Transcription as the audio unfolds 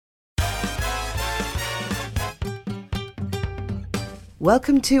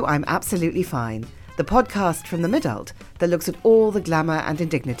Welcome to I'm Absolutely Fine, the podcast from the Midult that looks at all the glamour and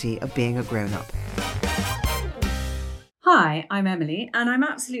indignity of being a grown-up. Hi, I'm Emily, and I'm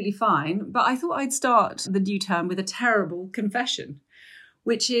absolutely fine, but I thought I'd start the new term with a terrible confession,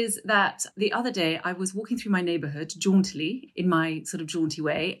 which is that the other day I was walking through my neighbourhood jauntily, in my sort of jaunty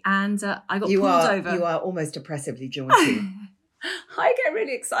way, and I got pulled over. You are almost oppressively jaunty. I get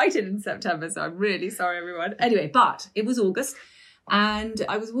really excited in September, so I'm really sorry, everyone. Anyway, but it was August, and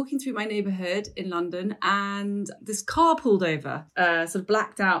I was walking through my neighbourhood in London, and this car pulled over, sort of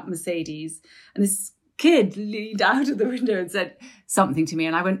blacked out Mercedes, and this kid leaned out of the window and said something to me,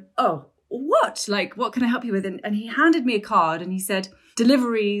 and I went, oh, what? Like, what can I help you with? And he handed me a card, and he said,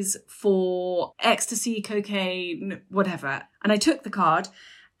 deliveries for ecstasy, cocaine, whatever. And I took the card,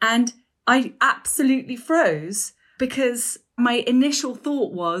 and I absolutely froze, because my initial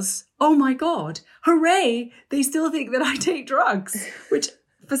thought was, oh my God, hooray, they still think that I take drugs, which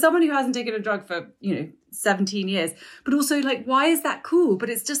for someone who hasn't taken a drug for, 17 years, but also like, why is that cool?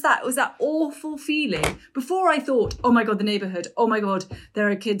 But it's just that, it was that awful feeling. Before I thought, oh my God, the neighbourhood, oh my God, there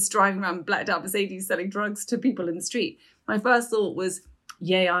are kids driving around blacked out Mercedes selling drugs to people in the street. My first thought was,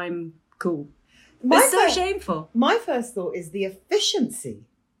 yay, I'm cool. It's so shameful. My first thought is the efficiency.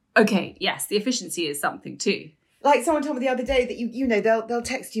 Okay, yes, the efficiency is something too. Like someone told me the other day that they'll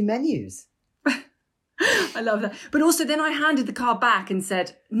text you menus. I love that. But also then I handed the card back and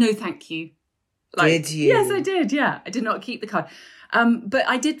said, no, thank you. Did you? Yes, I did. Yeah, I did not keep the card. But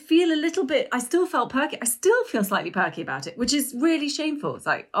I did feel a little bit, I still felt perky. I still feel slightly perky about it, which is really shameful. It's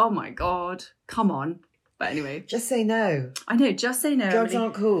like, oh my God, come on. But anyway. Just say no. I know, just say no. Drugs Emily.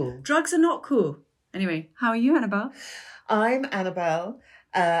 aren't cool. Drugs are not cool. Anyway, how are you, Annabelle? I'm Annabelle.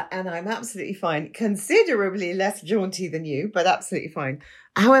 And I'm absolutely fine. Considerably less jaunty than you, but absolutely fine.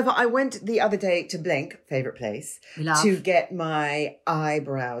 However, I went the other day to Blink, favourite place, to get my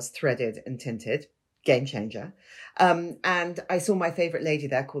eyebrows threaded and tinted. Game changer. And I saw my favourite lady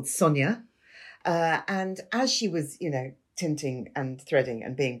there called Sonia. And as she was, tinting and threading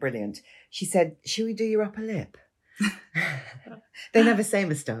and being brilliant, she said, should we do your upper lip? They never say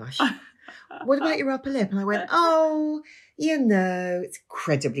moustache. What about your upper lip? And I went, it's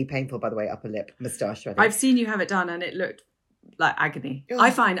incredibly painful, by the way, upper lip moustache threading. I've seen you have it done and it looked like agony. Ugh.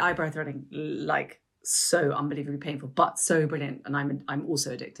 I find eyebrow threading like so unbelievably painful, but so brilliant. And I'm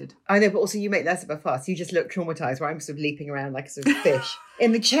also addicted. I know, but also you make less of a fuss. You just look traumatised where I'm sort of leaping around like a sort of fish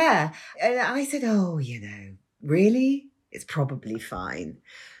in the chair. And I said, really? It's probably fine.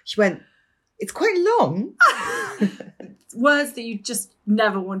 She went, it's quite long. Words that you just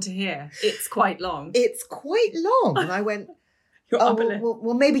never want to hear. It's quite long. It's quite long. And I went,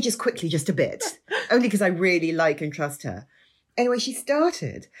 well, maybe just quickly, just a bit. Only because I really like and trust her. Anyway, she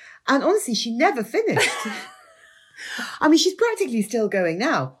started. And honestly, she never finished. I mean, she's practically still going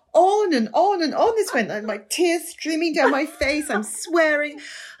now. On and on and on this went. And my tears streaming down my face. I'm swearing.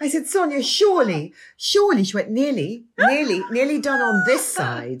 I said, Sonia, surely. She went, nearly done on this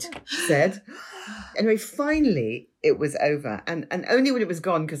side, she said. Anyway, finally, it was over. And only when it was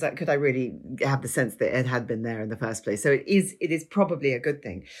gone could I really have the sense that it had been there in the first place. So it is probably a good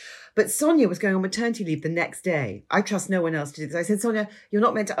thing. But Sonia was going on maternity leave the next day. I trust no one else to do this. I said, Sonia, you're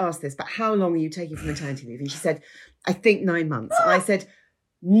not meant to ask this, but how long are you taking for maternity leave? And she said, I think 9 months. And I said,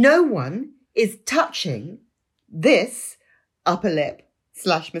 no one is touching this upper lip /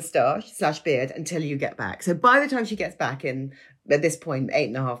 moustache / beard until you get back. So by the time she gets back at this point,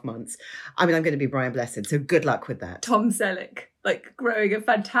 8.5 months, I'm going to be Brian Blessed. So good luck with that. Tom Selleck, like growing a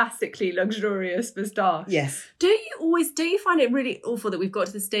fantastically luxurious moustache. Yes. Do you find it really awful that we've got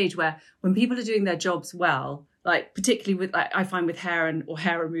to the stage where when people are doing their jobs well, like particularly with, I find with hair or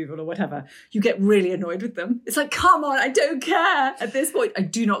hair removal or whatever, you get really annoyed with them. It's like, come on, I don't care. At this point, I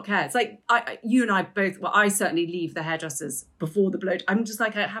do not care. It's like, you and I both, I certainly leave the hairdressers before the blow. I'm just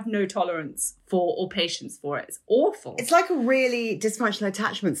like, I have no tolerance for or patience for it. It's awful. It's like a really dysfunctional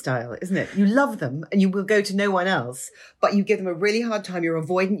attachment style, isn't it? You love them and you will go to no one else, but you give them a really hard time. You're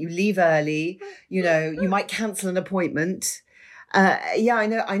avoidant. You leave early. You might cancel an appointment. I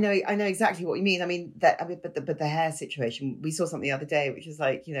know exactly what you mean. But the hair situation, we saw something the other day, which is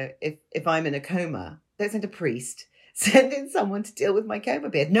like, if I'm in a coma, don't send a priest, send in someone to deal with my coma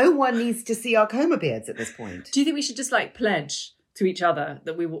beard. No one needs to see our coma beards at this point. Do you think we should just pledge to each other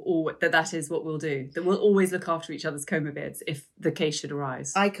that we will that is what we'll do, that we'll always look after each other's coma beards if the case should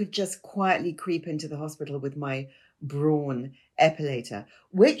arise? I could just quietly creep into the hospital with my brawn epilator,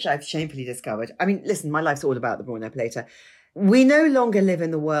 which I've shamefully discovered. I mean, listen, my life's all about the brawn epilator. We no longer live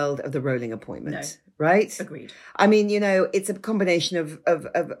in the world of the rolling appointment, right? Agreed. I mean, it's a combination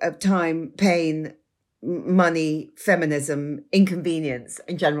of time, pain, money, feminism, inconvenience,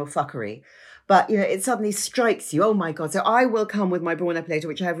 and general fuckery. But, it suddenly strikes you, oh my God. So I will come with my Brawn Epilator,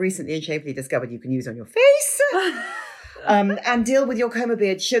 which I have recently and shamefully discovered you can use on your face, and deal with your coma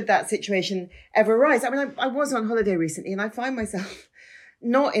beard should that situation ever arise. I mean, I was on holiday recently and I find myself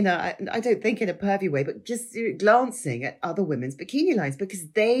not I don't think in a pervy way, but just glancing at other women's bikini lines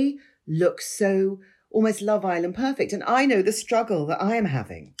because they look so almost Love Island perfect. And I know the struggle that I am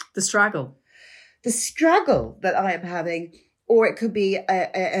having. The struggle that I am having, or it could be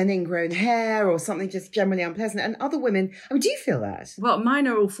an ingrown hair or something just generally unpleasant. And other women, I mean, do you feel that? Well, mine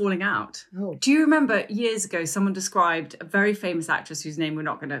are all falling out. Oh. Do you remember years ago, someone described a very famous actress whose name we're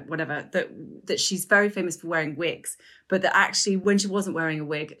not going to, whatever, that she's very famous for wearing wigs, but that actually when she wasn't wearing a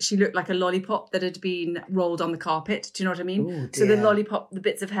wig, she looked like a lollipop that had been rolled on the carpet. Do you know what I mean? Ooh, so the lollipop, the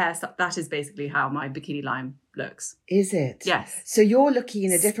bits of hair, that is basically how my bikini line looks. Is it? Yes. So you're looking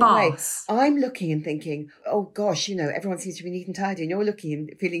in a different Sparse. way. I'm looking and thinking, oh gosh, everyone seems to be neat and tidy. And you're looking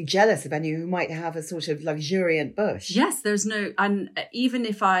and feeling jealous of any who might have a sort of luxuriant bush. Yes, there's no, and even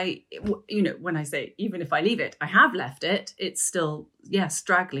if I, when I say, even if I leave it, I have left it, it's still,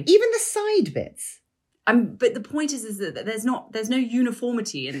 straggly. Even the side bits. But the point is that there's no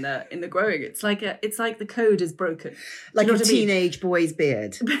uniformity in the growing. It's like the code is broken. Like a teenage boy's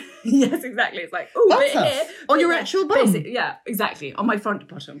beard. Yes, exactly. It's like, bit here. On your actual bum. Yeah, exactly. On my front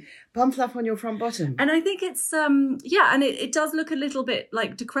bottom. Bum fluff on your front bottom. And I think it's, and it does look a little bit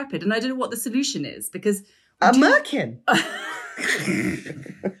like decrepit. And I don't know what the solution is because... A merkin.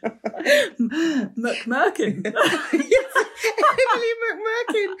 McMurkin. Yes, Emily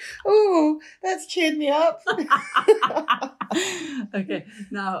McMurkin. Oh, that's cheered me up. Okay,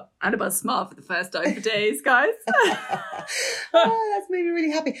 now Annabelle's smart for the first time for days, guys. Oh, that's made me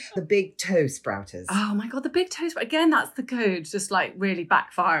really happy. The big toe sprouters. Oh my God, the big toe sprout. Again, that's the code just like really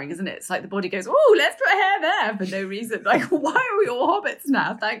backfiring, isn't it? It's like the body goes, oh, let's put hair there for no reason. Like, why are we all hobbits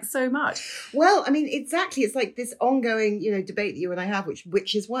now? Thanks so much. Well, I mean, exactly. It's like this ongoing, debate that you and I have,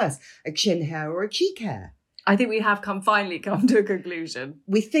 which is worse, a chin hair or a cheek hair? I think we have finally come to a conclusion.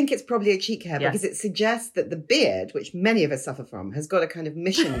 We think it's probably a cheek hair because it suggests that the beard, which many of us suffer from, has got a kind of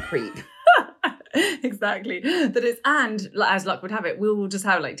mission creep. Exactly. That is, and as luck would have it, we'll just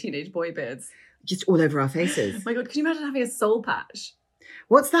have like teenage boy beards. Just all over our faces. Oh my God, can you imagine having a soul patch?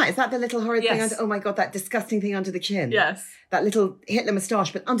 What's that? Is that the little horrid thing under, oh my God, that disgusting thing under the chin? Yes. That little Hitler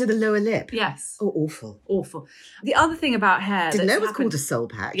moustache, but under the lower lip? Yes. Oh, awful. Awful. The other thing about hair... Didn't know it was called a soul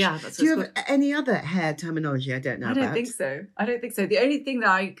patch. Yeah, that's Do you have any other hair terminology I don't know about? I don't think so. The only thing that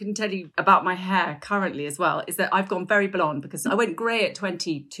I can tell you about my hair currently as well is that I've gone very blonde because I went grey at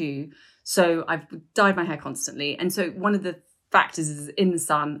 22, so I've dyed my hair constantly. And so one of the factors is in the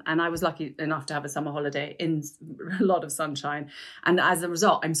sun, and I was lucky enough to have a summer holiday in a lot of sunshine, and as a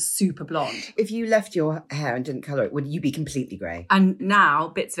result I'm super blonde. If you left your hair and didn't colour it, would you be completely grey? And now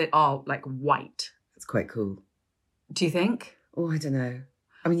bits of it are like white. That's quite cool. Do you think? Oh, I don't know.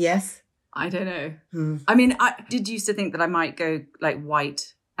 I mean, yes. I don't know. I mean, I did used to think that I might go like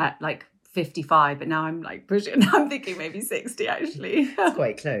white at like 55, but now I'm like pushing. Now I'm thinking maybe 60 actually. That's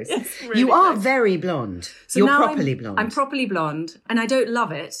quite close. Yes, really you are close. Very blonde. So you're now properly blonde. I'm properly blonde, and I don't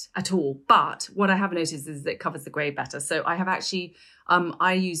love it at all. But what I have noticed is that it covers the grey better. So I have actually,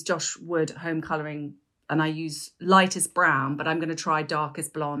 I use Josh Wood home colouring, and I use lightest brown, but I'm going to try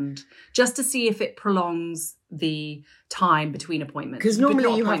darkest blonde just to see if it prolongs the time between appointments. Because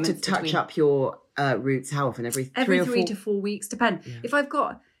normally you have to touch up your roots. How often? Every 3 to 4 weeks, depend. Yeah.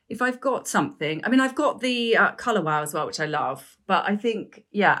 If I've got something, I mean, I've got the Colour Wow as well, which I love. But I think,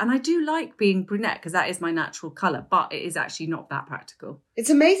 and I do like being brunette because that is my natural colour, but it is actually not that practical. It's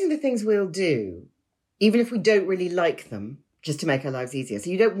amazing the things we'll do, even if we don't really like them, just to make our lives easier. So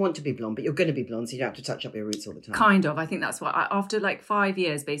you don't want to be blonde, but you're going to be blonde, so you don't have to touch up your roots all the time. Kind of. I think that's why, after like 5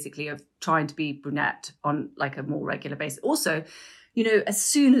 years, basically, of trying to be brunette on like a more regular basis. Also, as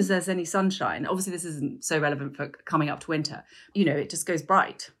soon as there's any sunshine, obviously this isn't so relevant for coming up to winter, it just goes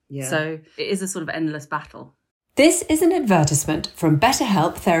bright. Yeah. So it is a sort of endless battle. This is an advertisement from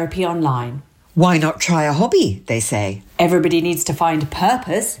BetterHelp Therapy Online. Why not try a hobby, they say. Everybody needs to find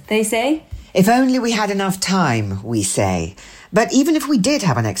purpose, they say. If only we had enough time, we say. But even if we did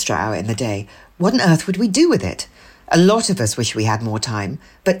have an extra hour in the day, what on earth would we do with it? A lot of us wish we had more time,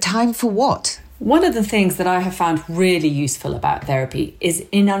 but time for what? One of the things that I have found really useful about therapy is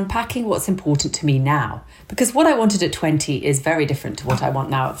in unpacking what's important to me now. Because what I wanted at 20 is very different to what I want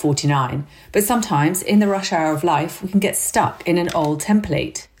now at 49. But sometimes in the rush hour of life, we can get stuck in an old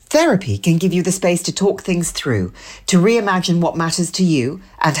template. Therapy can give you the space to talk things through, to reimagine what matters to you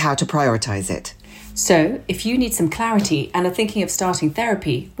and how to prioritise it. So, if you need some clarity and are thinking of starting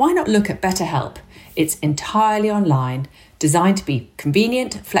therapy, why not look at BetterHelp? It's entirely online, designed to be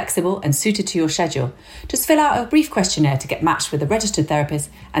convenient, flexible, and suited to your schedule. Just fill out a brief questionnaire to get matched with a registered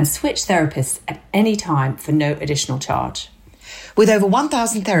therapist and switch therapists at any time for no additional charge. With over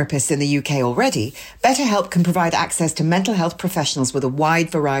 1,000 therapists in the UK already, BetterHelp can provide access to mental health professionals with a wide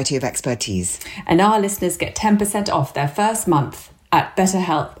variety of expertise. And our listeners get 10% off their first month at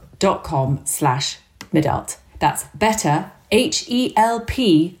betterhelp.com/midult. That's better,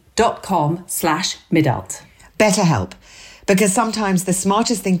 HELP.com/midult. BetterHelp. Because sometimes the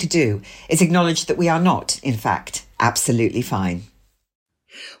smartest thing to do is acknowledge that we are not, in fact, absolutely fine.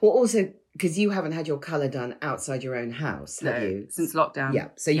 Well, also, because you haven't had your colour done outside your own house, have you? Since lockdown. Yeah.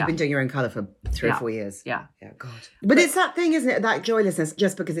 So you've been doing your own colour for 3 or 4 years. Yeah. Yeah, God. But it's that thing, isn't it? That joylessness,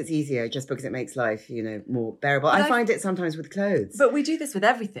 just because it's easier, just because it makes life, more bearable. I find it sometimes with clothes. But we do this with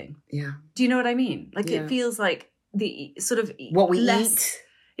everything. Yeah. Do you know what I mean? Like it feels like the sort of what we eat.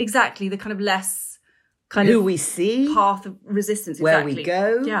 Exactly. The kind of less who we see, path of resistance, where we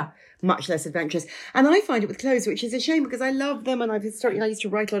go. Yeah. Much less adventurous. And I find it with clothes, which is a shame because I love them and I used to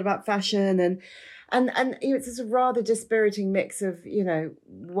write a lot about fashion and it's a sort of rather dispiriting mix of,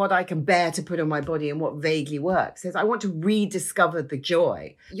 what I can bear to put on my body and what vaguely works. So I want to rediscover the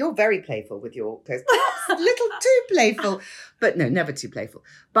joy. You're very playful with your clothes. Perhaps a little too playful, but no, never too playful.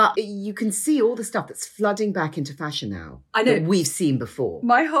 But you can see all the stuff that's flooding back into fashion now. I know. That we've seen before.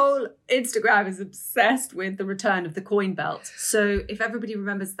 My whole Instagram is obsessed with the return of the coin belt. So if everybody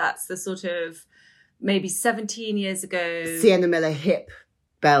remembers, that's the sort of maybe 17 years ago. Sienna Miller hip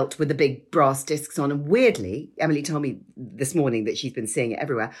belt with the big brass discs on. And weirdly, Emily told me this morning that she's been seeing it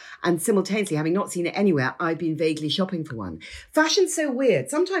everywhere. And simultaneously, having not seen it anywhere, I've been vaguely shopping for one. Fashion's so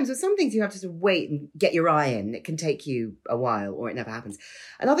weird. Sometimes with some things you have to sort of wait and get your eye in. It can take you a while or it never happens.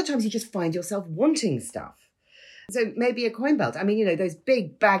 And other times you just find yourself wanting stuff. So maybe a coin belt. I mean, those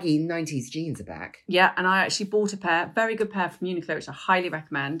big baggy 90s jeans are back. Yeah, and I actually bought a pair, very good pair from Uniqlo, which I highly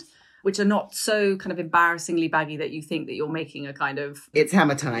recommend, which are not so kind of embarrassingly baggy that you think that you're making a kind of... It's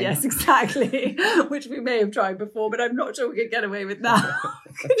hammer time. Yes, exactly. Which we may have tried before, but I'm not sure we could get away with now.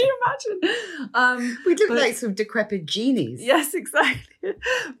 Could you imagine? We'd look like sort of decrepit genies. Yes, exactly.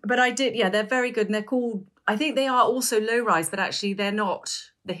 But I did, they're very good. And they're called... I think they are also low-rise, but actually they're not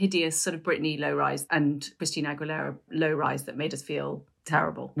the hideous sort of Britney low-rise and Christina Aguilera low-rise that made us feel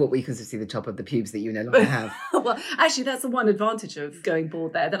terrible. What, we can see the top of the pubes that you no longer have. Well, actually, that's the one advantage of going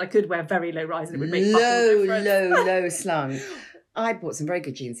bald there, that I could wear very low rise and it would make low slung. I bought some very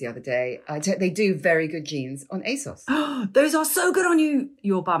good jeans the other day. They do very good jeans on ASOS. Those are so good on you.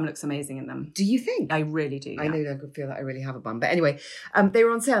 Your bum looks amazing in them. Do you think? I really do. I know I could feel that I really have a bum. But anyway, they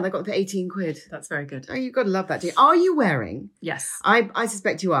were on sale and I got them for 18 quid. That's very good. Oh, you've got to love that, do you? Are you wearing? Yes. I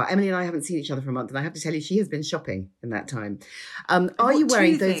suspect you are. Emily and I haven't seen each other for a month and I have to tell you, she has been shopping in that time. Are you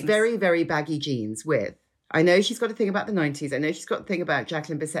wearing those very, very baggy jeans with... I know she's got a thing about the 90s. I know she's got a thing about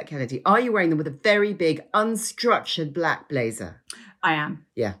Jacqueline Bisset Kennedy. Are you wearing them with a very big, unstructured black blazer? I am.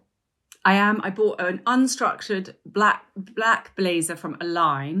 Yeah. I am. I bought an unstructured black blazer from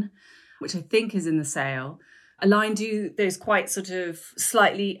Align, which I think is in the sale. Align do those quite sort of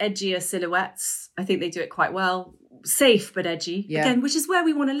slightly edgier silhouettes. I think they do it quite well. Safe but edgy. Yeah. Again, which is where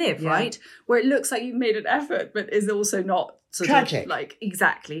we want to live, right? Where it looks like you've made an effort, but is also not sort tragic. Of like,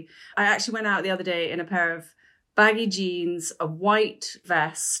 exactly. I actually went out the other day in a pair of baggy jeans, a white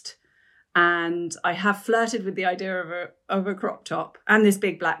vest, and I have flirted with the idea of a crop top and this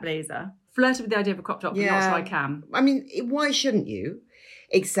big black blazer. Flirted with the idea of a crop top, but not sure I can. I mean, why shouldn't you?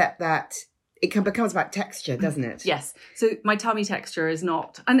 Except that it becomes about texture, doesn't it? Yes. So my tummy texture is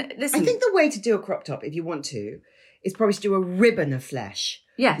not... And listen... I think the way to do a crop top, if you want to, is probably to do a ribbon of flesh.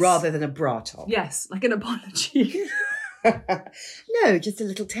 Yes. Rather than a bra top. Yes, like an apology. No, just a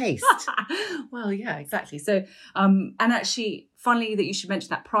little taste. Well, yeah, exactly. So, and actually, funnily that you should mention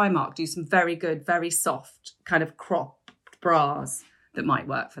that, Primark do some very good, very soft kind of cropped bras that might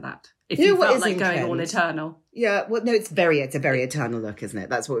work for that. If you felt like going all eternal. Yeah, well, no, it's a very eternal look, isn't it?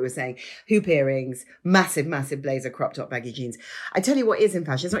 That's what we were saying. Hoop earrings, massive blazer, crop top, baggy jeans. I tell you what is in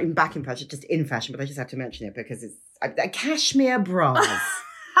fashion. It's not even back in fashion, it's just in fashion, but I just have to mention it because it's cashmere bras.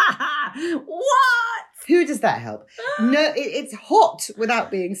 What? Who does that help? No, it's hot without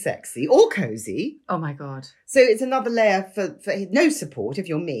being sexy or cozy. Oh my God. So it's another layer for no support if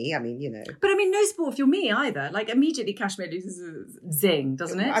you're me. I mean, But I mean, no support if you're me either. Like immediately cashmere loses a zing,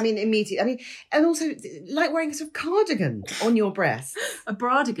 doesn't it? I mean, immediately. I mean, and also like wearing a sort of cardigan on your breast. A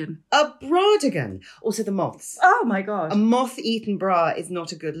bradigan. A bradigan. Also the moths. Oh my God. A moth-eaten bra is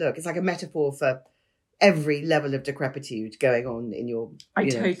not a good look. It's like a metaphor for every level of decrepitude going on in your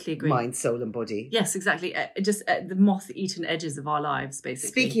totally agree. Mind, soul and body. Yes, exactly. Just the moth-eaten edges of our lives,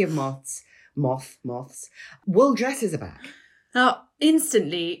 basically. Speaking of moths, wool dresses are back. Now,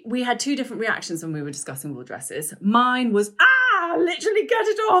 instantly, we had two different reactions when we were discussing wool dresses. Mine was, literally get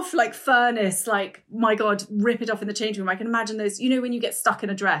it off, like furnace, like, my God, rip it off in the change room. I can imagine those, when you get stuck in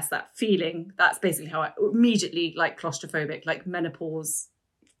a dress, that feeling, that's basically how I immediately, like, claustrophobic, like menopause,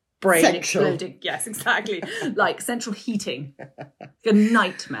 brain central. Exploding. Yes, exactly. Like central heating. A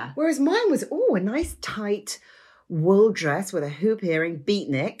nightmare. Whereas mine was, a nice tight wool dress with a hoop earring,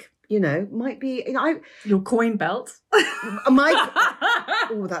 beatnik. Might be, your coin belt.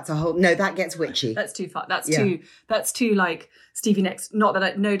 That's a whole, no, that gets witchy. That's too far. That's too like Stevie Nicks. Not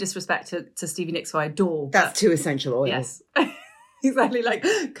that no disrespect to Stevie Nicks, who I adore. That's too essential oil. Yes. Exactly. Like,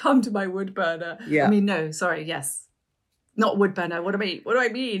 come to my wood burner. Yeah. I mean, no, sorry. Yes. Not wood burner. What do I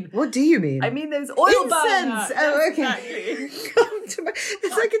mean? What do you mean? I mean those oil incense. Burner. Oh, okay. Exactly. Come to my,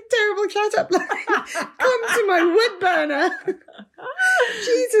 it's like a terrible shut-up line. Come to my wood burner.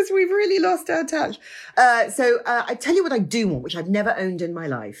 Jesus, we've really lost our touch. So I tell you what I do want, which I've never owned in my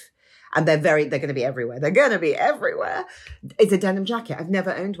life. And they're going to be everywhere. They're going to be everywhere. It's a denim jacket. I've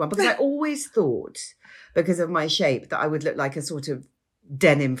never owned one because I always thought, because of my shape, that I would look like a sort of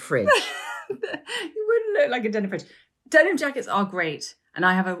denim fridge. You wouldn't look like a denim fridge. Denim jackets are great. And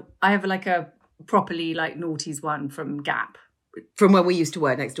I have like a properly like noughties one from Gap. From when we used to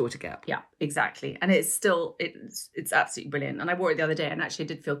work next door to Gap. Yeah, exactly. And it's absolutely brilliant. And I wore it the other day and actually it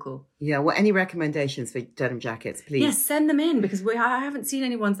did feel cool. Yeah, well, any recommendations for denim jackets, please? Yes, send them in because I haven't seen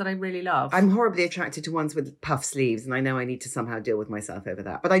any ones that I really love. I'm horribly attracted to ones with puff sleeves and I know I need to somehow deal with myself over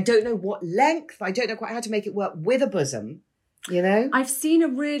that. But I don't know what length. I don't know quite how to make it work with a bosom, I've seen a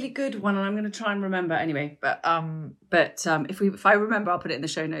really good one and I'm going to try and remember anyway. But if I remember, I'll put it in the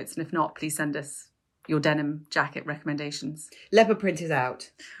show notes. And if not, please send us your denim jacket recommendations. Leopard print is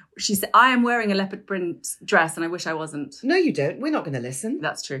out. She said, I am wearing a leopard print dress and I wish I wasn't. No, you don't. We're not going to listen.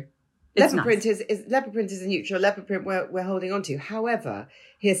 That's true. Leopard print is a neutral. Leopard print we're holding on to. However,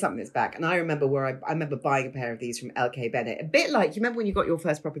 here's something that's back. And I remember I remember buying a pair of these from LK Bennett. A bit like, you remember when you got your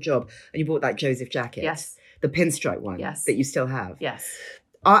first proper job and you bought that Joseph jacket? Yes. The pinstripe one. Yes. That you still have. Yes.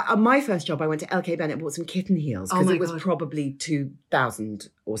 My first job, I went to LK Bennett and bought some kitten heels because it was probably 2000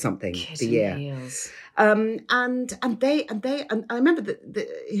 or something the year. Heels. And I remember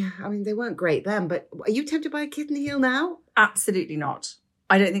that they weren't great then, but are you tempted by a kitten heel now? Absolutely not.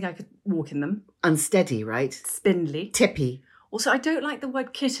 I don't think I could walk in them. Unsteady, right? Spindly. Tippy. Also, I don't like the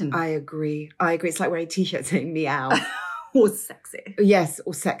word kitten. I agree. It's like wearing a t-shirt saying meow. Or sexy. Yes,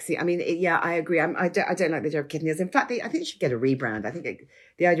 or sexy. I mean, I agree. I don't like the idea of kitten heels. In fact, I think they should get a rebrand. I think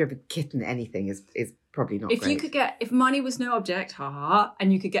the idea of a kitten anything is probably not great. If money was no object,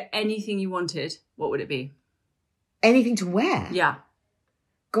 and you could get anything you wanted, what would it be? Anything to wear? Yeah.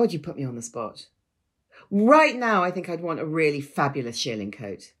 God, you put me on the spot. Right now, I think I'd want a really fabulous shearling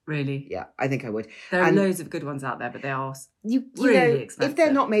coat. Really? Yeah, I think I would. There are loads of good ones out there, but they are really expensive. If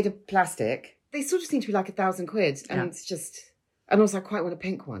they're not made of plastic, they sort of seem to be like £1,000, and it's just. And also, I quite want a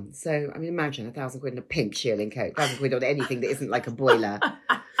pink one. So, I mean, imagine £1,000 in a pink shearling coat. £1,000 on anything that isn't like a boiler.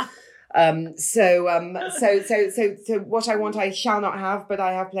 So what I want, I shall not have, but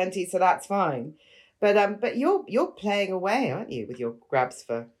I have plenty, so that's fine. But you're playing away, aren't you, with your grabs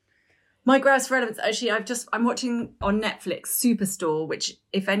for. My grabs for relevance. Actually, I'm watching on Netflix Superstore, which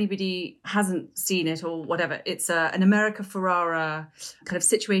if anybody hasn't seen it or whatever, it's an America Ferrara kind of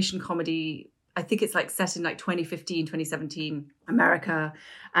situation comedy. I think it's like set in like 2015, 2017 America.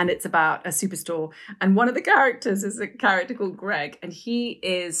 And it's about a superstore. And one of the characters is a character called Greg. And he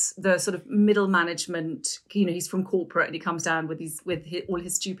is the sort of middle management, he's from corporate and he comes down with all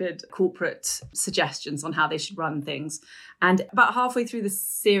his stupid corporate suggestions on how they should run things. And about halfway through the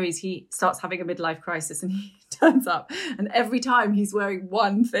series, he starts having a midlife crisis and he turns up. And every time he's wearing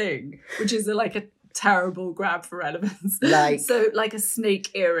one thing, which is like a terrible grab for relevance. Like a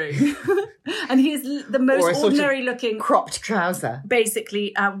snake earring. And he is the most ordinary looking cropped trouser.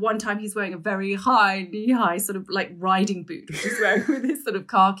 Basically, one time he's wearing a very high, knee-high sort of like riding boot, which he's wearing with his sort of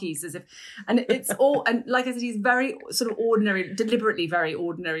khakis and like I said, he's very sort of ordinary, deliberately very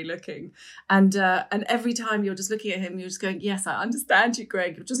ordinary looking. And every time you're just looking at him, you're just going, yes, I understand you,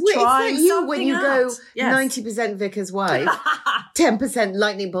 Greg. You're just trying it's like something when you out. go Yes. 90% vicar's wife, 10%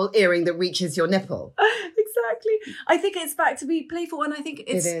 lightning bolt earring that reaches your nipple. Exactly. I think it's back to be playful, and I think it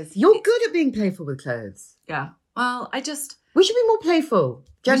is. You're good at being playful with clothes. Yeah. Well, we should be more playful.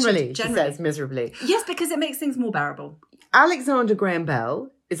 Generally, she says miserably. Yes, because it makes things more bearable. Alexander Graham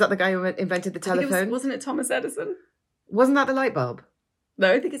Bell, is that the guy who invented the telephone? Wasn't it Thomas Edison? Wasn't that the light bulb?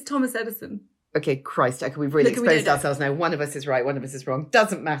 No, I think it's Thomas Edison. Okay, Christ, we've really exposed ourselves now. One of us is right, one of us is wrong.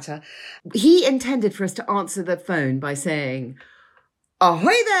 Doesn't matter. He intended for us to answer the phone by saying,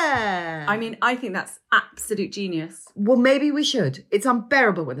 ahoy there! I mean, I think that's absolute genius. Well, maybe we should. It's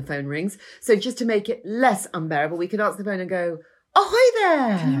unbearable when the phone rings. So just to make it less unbearable, we could answer the phone and go, ahoy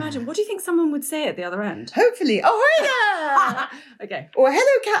there! Can you imagine? What do you think someone would say at the other end? Hopefully, ahoy there! Okay. Or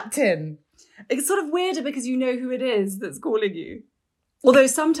hello, Captain. It's sort of weirder because you know who it is that's calling you. Although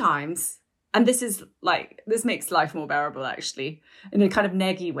sometimes... And this makes life more bearable, actually, in a kind of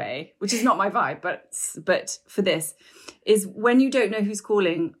neggy way, which is not my vibe, but for this, is when you don't know who's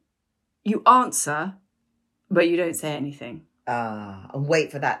calling, you answer, but you don't say anything. And wait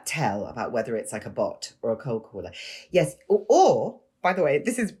for that tell about whether it's like a bot or a cold caller. Yes. Or by the way,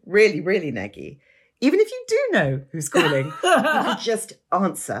 this is really, really neggy. Even if you do know who's calling, you could just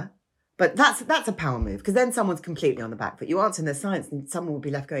answer. But that's a power move, because then someone's completely on the back foot. You answer in their silence and someone will be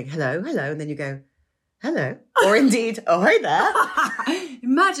left going, hello, hello. And then you go, hello. Or indeed, oh, hi there.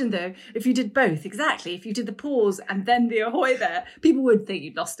 Imagine, though, if you did both. Exactly. If you did the pause and then the ahoy there, people would think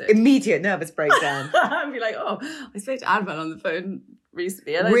you'd lost it. Immediate nervous breakdown. I'd be like, oh, I spoke to Annabelle on the phone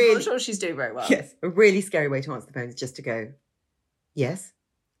recently and I'm not sure she's doing very well. Yes. A really scary way to answer the phone is just to go, yes.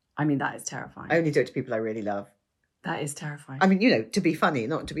 I mean, that is terrifying. I only do it to people I really love. That is terrifying. I mean, to be funny,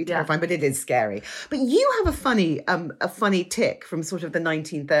 not to be terrifying, but it is scary. But you have a funny tick from sort of the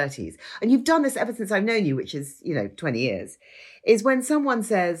 1930s. And you've done this ever since I've known you, which is, 20 years. Is when someone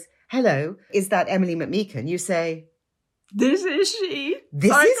says, hello, is that Emily McMeekan? You say, this is she.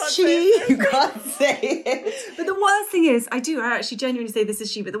 This is she. You can't say it. But the worst thing is, I actually genuinely say this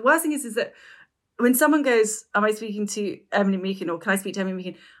is she. But the worst thing is that when someone goes, am I speaking to Emily McMeekan or can I speak to Emily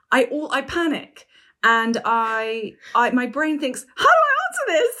McMeekan? I panic. And my brain thinks, how do I answer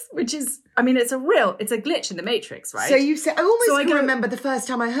this? Which is, I mean, it's a glitch in the Matrix, right? So you say, I can remember the first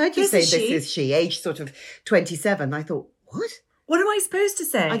time I heard you say, this is she, age sort of 27. I thought, what? What am I supposed to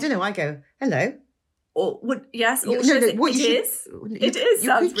say? I don't know. I go, hello. Or would, yes. Or It is.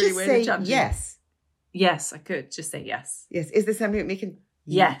 Sounds really weird and challenging. Yes. Yes, I could just say yes. Yes. Is this Emily McMeekan?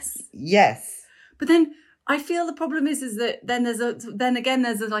 Yes. Yes. But then I feel the problem is that then there's a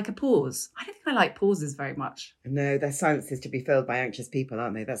pause. I don't think I like pauses very much. No, their silence is to be filled by anxious people,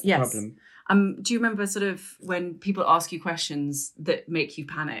 aren't they? That's the problem. Do you remember sort of when people ask you questions that make you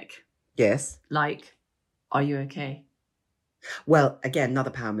panic? Yes. Like, are you okay? Well, again,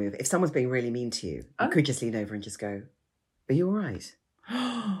 another power move. If someone's being really mean to you, you could just lean over and just go, are you all right?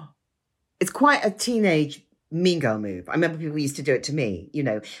 It's quite a teenage mean girl move. I remember people used to do it to me.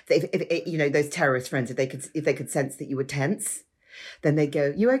 If those terrorist friends, if they could sense that you were tense, then they'd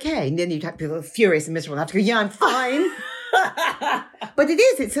go, "You okay?" And then you'd have people furious and miserable and have to go, "Yeah, I'm fine." But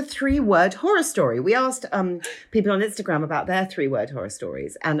it's a 3-word horror story. We asked people on Instagram about their 3-word horror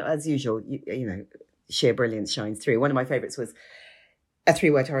stories, and as usual, sheer brilliance shines through. One of my favourites was a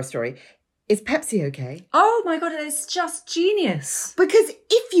 3-word horror story. Is Pepsi okay? Oh my God, it's just genius. Because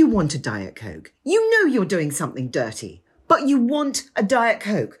if you want a Diet Coke, you know you're doing something dirty, but you want a Diet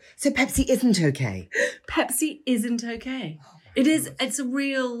Coke. So Pepsi isn't okay. Pepsi isn't okay. It's a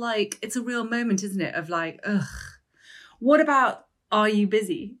real moment, isn't it? Of like, ugh. What about, are you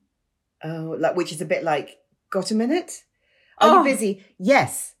busy? Oh, which is a bit like, got a minute? Are you busy?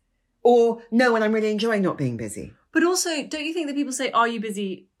 Yes. Or no, and I'm really enjoying not being busy. But also, don't you think that people say, are you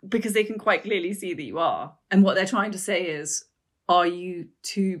busy? Because they can quite clearly see that you are. And what they're trying to say is, are you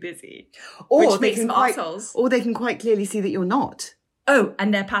too busy? Or which makes them assholes. Or they can quite clearly see that you're not. Oh,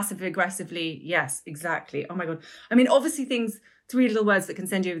 and they're passive aggressively. Yes, exactly. Oh my God. I mean, obviously 3 little words that can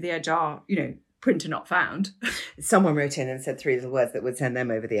send you over the edge are, printer not found. Someone wrote in and said 3 little words that would send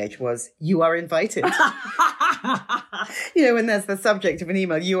them over the edge was, you are invited. When there's the subject of an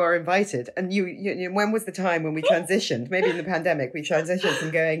email, you are invited. And you when was the time when we transitioned? Maybe in the pandemic, we transitioned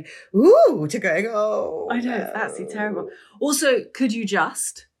from going, ooh, to going, oh. I know, it's absolutely terrible. Also, could you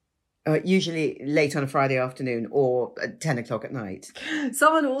just? Usually late on a Friday afternoon or at 10 o'clock at night.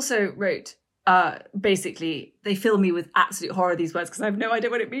 Someone also wrote, basically, they fill me with absolute horror, these words, because I have no idea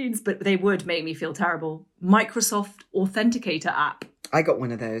what it means, but they would make me feel terrible. Microsoft Authenticator app. I got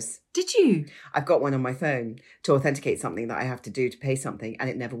one of those. Did you? I've got one on my phone to authenticate something that I have to do to pay something, and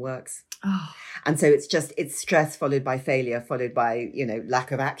it never works. Oh. And so it's stress followed by failure, folled by,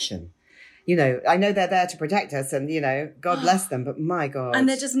 lack of action. I know they're there to protect us and, God bless them, but my God. And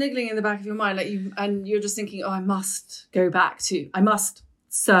they're just niggling in the back of your mind, and you're just thinking, I must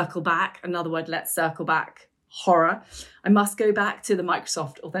circle back. Another word, let's circle back. Horror. I must go back to the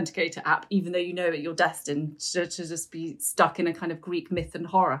Microsoft Authenticator app, even though you're destined to just be stuck in a kind of Greek myth and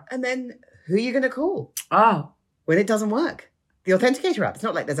horror. And then who are you going to call? Oh. When it doesn't work. The Authenticator app. It's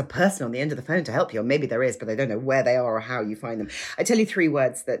not like there's a person on the end of the phone to help you, or maybe there is, but I don't know where they are or how you find them. I tell you 3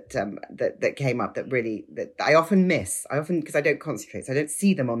 words that came up that I often miss. Because I don't concentrate, so I don't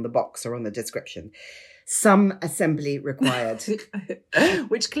see them on the box or on the description. Some assembly required.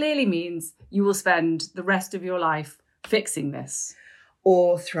 Which clearly means you will spend the rest of your life fixing this.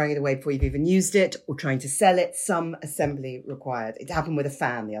 Or throwing it away before you've even used it, or trying to sell it. Some assembly required. It happened with a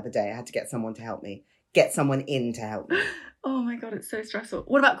fan the other day. I had to get someone to help me. Get someone in to help me. Oh my God, it's so stressful.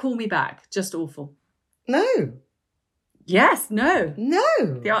 What about call me back? Just awful. No. Yes, no.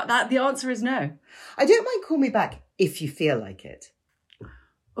 No. The answer is no. I don't mind call me back if you feel like it.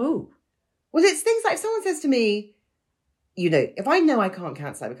 Oh. Well, it's things like if someone says to me, if I know I can't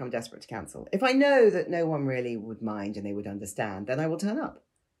cancel, I become desperate to cancel. If I know that no one really would mind and they would understand, then I will turn up.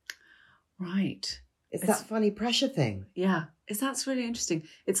 Right. It's that funny pressure thing. Yeah. That's really interesting.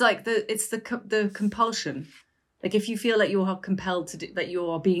 It's like the compulsion. Like if you feel like you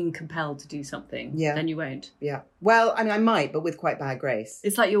are being compelled to do something, then you won't. Yeah. Well, I mean, I might, but with quite bad grace.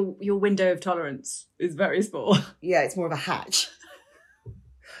 It's like your window of tolerance is very small. Yeah, it's more of a hatch.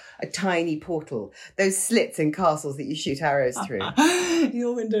 A tiny portal. Those slits in castles that you shoot arrows through.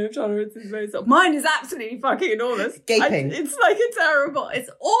 Your window of tolerance is very small. Mine is absolutely fucking enormous. Gaping. It's like a terrible. It's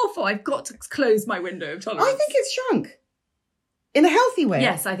awful. I've got to close my window of tolerance. I think it's shrunk. In a healthy way.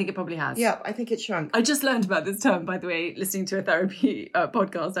 Yes, I think it probably has. Yeah, I think it shrunk. I just learned about this term, by the way, listening to a therapy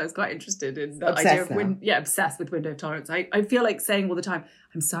podcast. I was quite interested in the idea of obsessed with window of tolerance. I feel like saying all the time,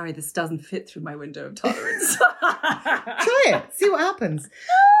 I'm sorry, this doesn't fit through my window of tolerance. Try it. See what happens.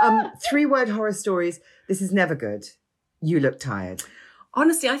 3-word horror stories. This is never good. You look tired.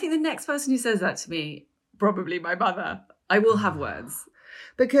 Honestly, I think the next person who says that to me, probably my mother, I will have words.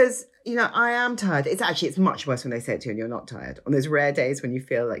 Because, I am tired. It's much worse when they say it to you and you're not tired. On those rare days when you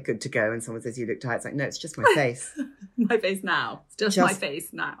feel like good to go and someone says you look tired, it's like, no, it's just my face. My face now. It's just my face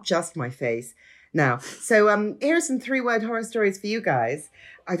now. Just my face now. So here are some 3-word horror stories for you guys.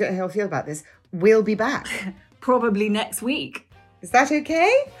 I don't know how I feel about this. We'll be back. Probably next week. Is that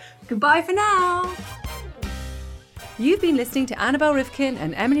okay? Goodbye for now. You've been listening to Annabel Rivkin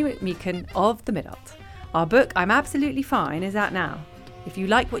and Emily McMeekan of The Middle. Our book, I'm Absolutely Fine, is out now. If you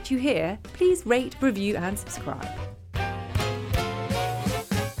like what you hear, please rate, review and subscribe.